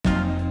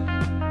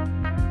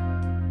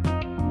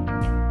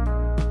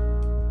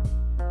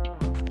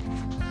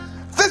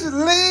This is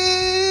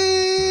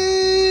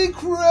Lee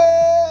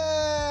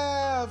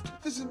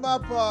Craft. This is my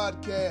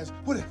podcast.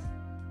 What if?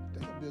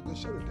 That's going to be a good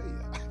show today.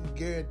 I can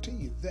guarantee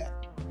you that.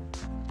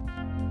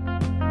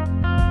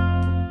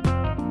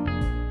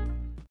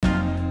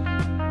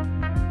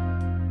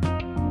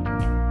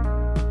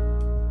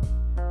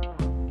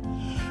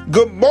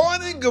 Good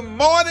morning, good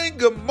morning,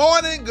 good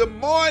morning, good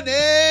morning.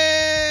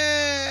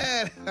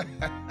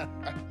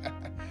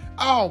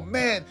 Oh,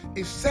 man,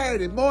 it's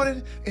Saturday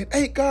morning, and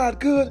ain't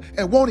God good,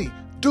 and won't he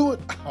do it?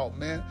 Oh,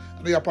 man,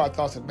 I know y'all probably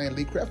thought, man,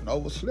 Lee Craft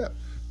overslept.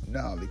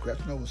 No, Lee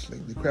Craft didn't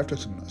oversleep. Lee Craft took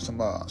some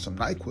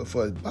NyQuil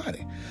for his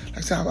body. Like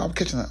I said, I was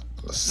catching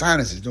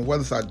sinuses. The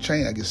weather started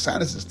changing, I get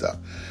sinus and stuff.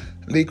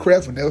 Lee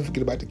Craft will never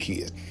forget about the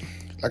kids.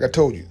 Like I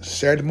told you,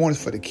 Saturday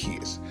morning's for the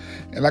kids.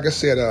 And like I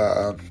said,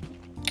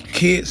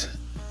 kids,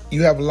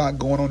 you have a lot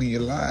going on in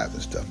your lives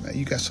and stuff, man.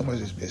 You got so much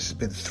that's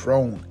been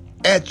thrown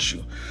at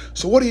you.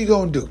 So what are you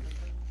going to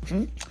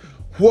do?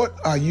 What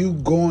are you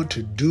going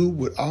to do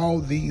with all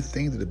these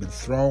things that have been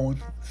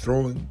throwing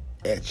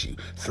at you,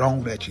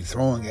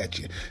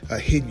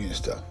 hitting you and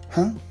stuff?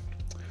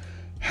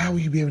 How will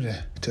you be able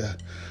to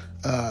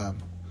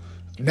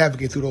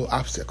navigate through those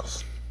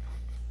obstacles?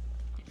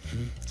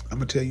 I'm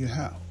going to tell you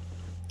how.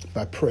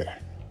 By prayer.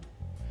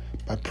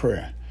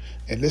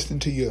 And listening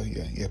to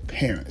your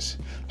parents.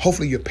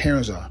 Hopefully your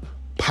parents are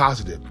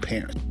positive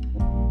parents.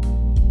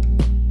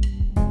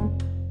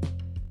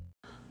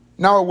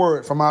 Now a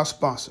word from our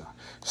sponsor.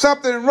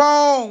 Something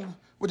wrong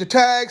with the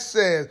tag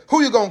says.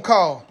 Who you gonna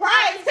call?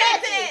 Price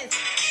Taxes.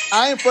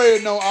 I ain't afraid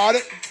of no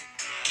audit.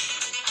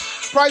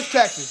 Price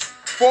Taxes.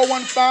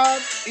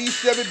 415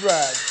 East Chevy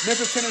Drive,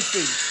 Memphis,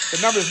 Tennessee.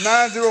 The number is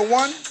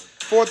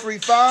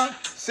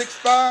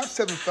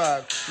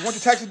 901-435-6575. You want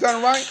your taxes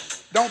done right?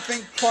 Don't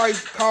think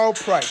twice, call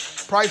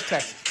Price. Price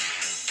Taxes.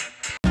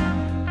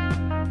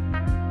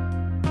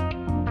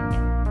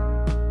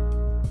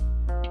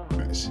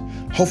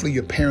 Hopefully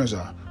your parents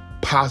are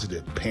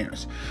positive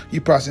parents.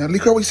 You probably say, Lee,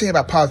 what are you saying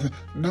about positive?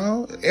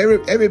 No,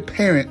 every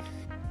parent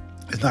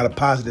is not a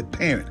positive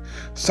parent.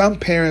 Some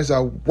parents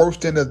are worse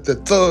than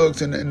the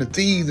thugs and the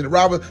thieves and the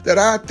robbers that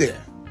are out there.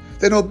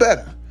 They know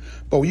better.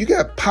 But when you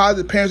got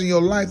positive parents in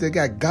your life that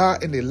got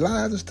God in their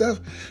lives and stuff,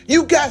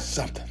 you got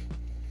something.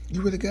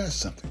 You really got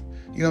something.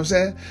 You know what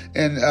I'm saying?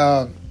 And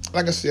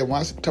like I said,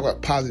 when I talk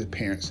about positive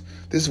parents,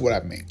 this is what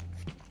I mean.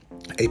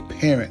 A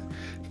parent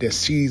that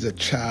sees a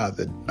child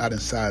that's not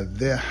inside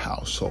their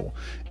household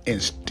and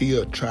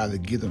still try to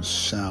give them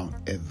sound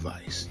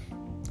advice.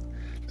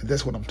 And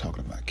that's what I'm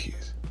talking about,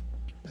 kids.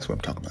 That's what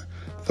I'm talking about.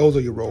 Those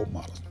are your role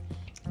models.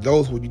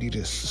 Those are what you need to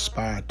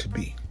aspire to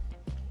be.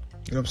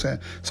 You know what I'm saying?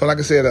 So like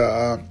I said,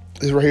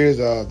 this right here is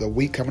the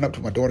week coming up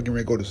to my daughter getting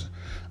ready to go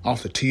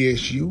off to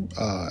TSU,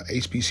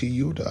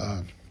 HBCU,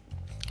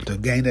 to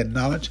gain that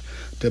knowledge,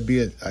 to be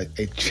a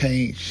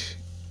change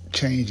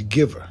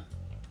giver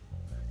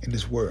in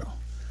this world.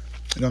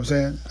 You know what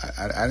I'm saying?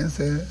 I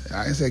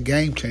didn't say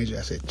game changer.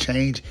 I said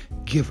change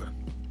giver.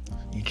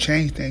 You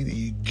change things and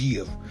you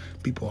give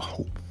people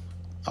hope.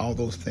 All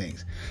those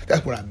things.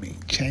 That's what I mean.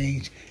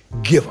 Change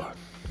giver.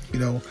 You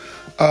know,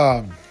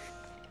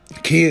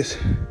 kids,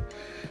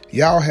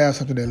 y'all have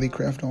something that Lee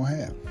Craft don't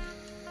have.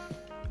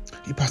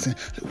 You probably saying,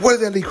 what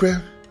is that, Lee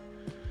Craft?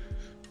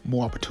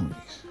 More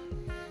opportunities.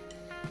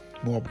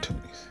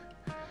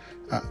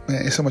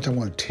 Man, it's so much I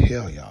want to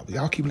tell y'all. But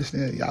y'all keep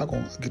listening. Y'all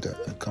going to get a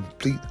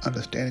complete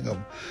understanding of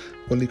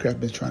what Lee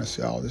Craft been trying to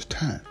say all this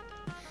time.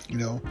 You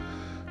know?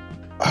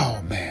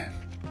 Oh, man.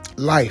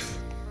 Life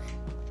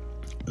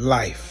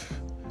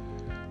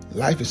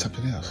is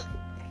something else.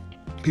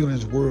 People in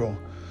this world,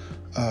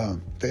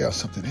 they are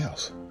something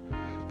else.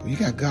 But you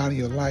got God in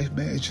your life,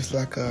 man. It's just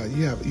like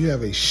you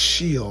have a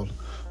shield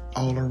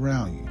all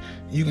around you.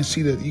 You can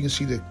see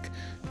the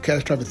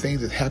catastrophic things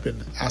that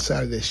happen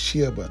outside of that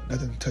shield, but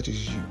nothing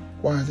touches you.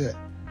 Why is that?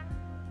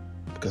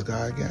 Because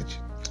God got you.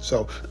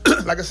 So,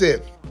 like I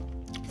said,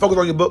 focus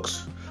on your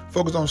books,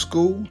 focus on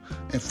school,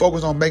 and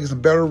focus on making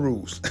some better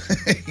rules.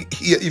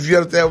 If you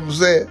understand what I'm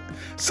saying.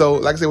 So,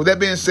 like I said, with that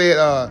being said,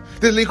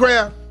 this is Lee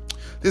Craft.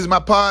 This is my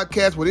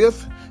podcast.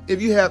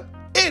 If you have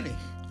any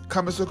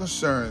comments or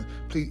concerns,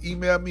 please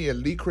email me at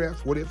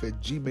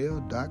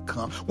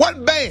leecraftwhatif@gmail.com.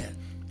 One band,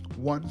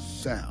 one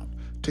sound.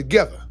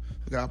 Together,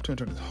 we got an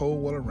opportunity to turn this whole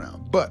world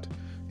around. But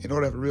in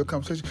order to have a real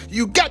conversation,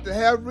 you got to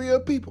have real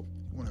people.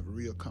 You want to have a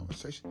real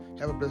conversation?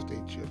 Have a blessed day,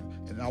 children.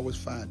 And always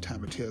find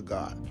time to tell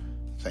God,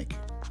 thank you.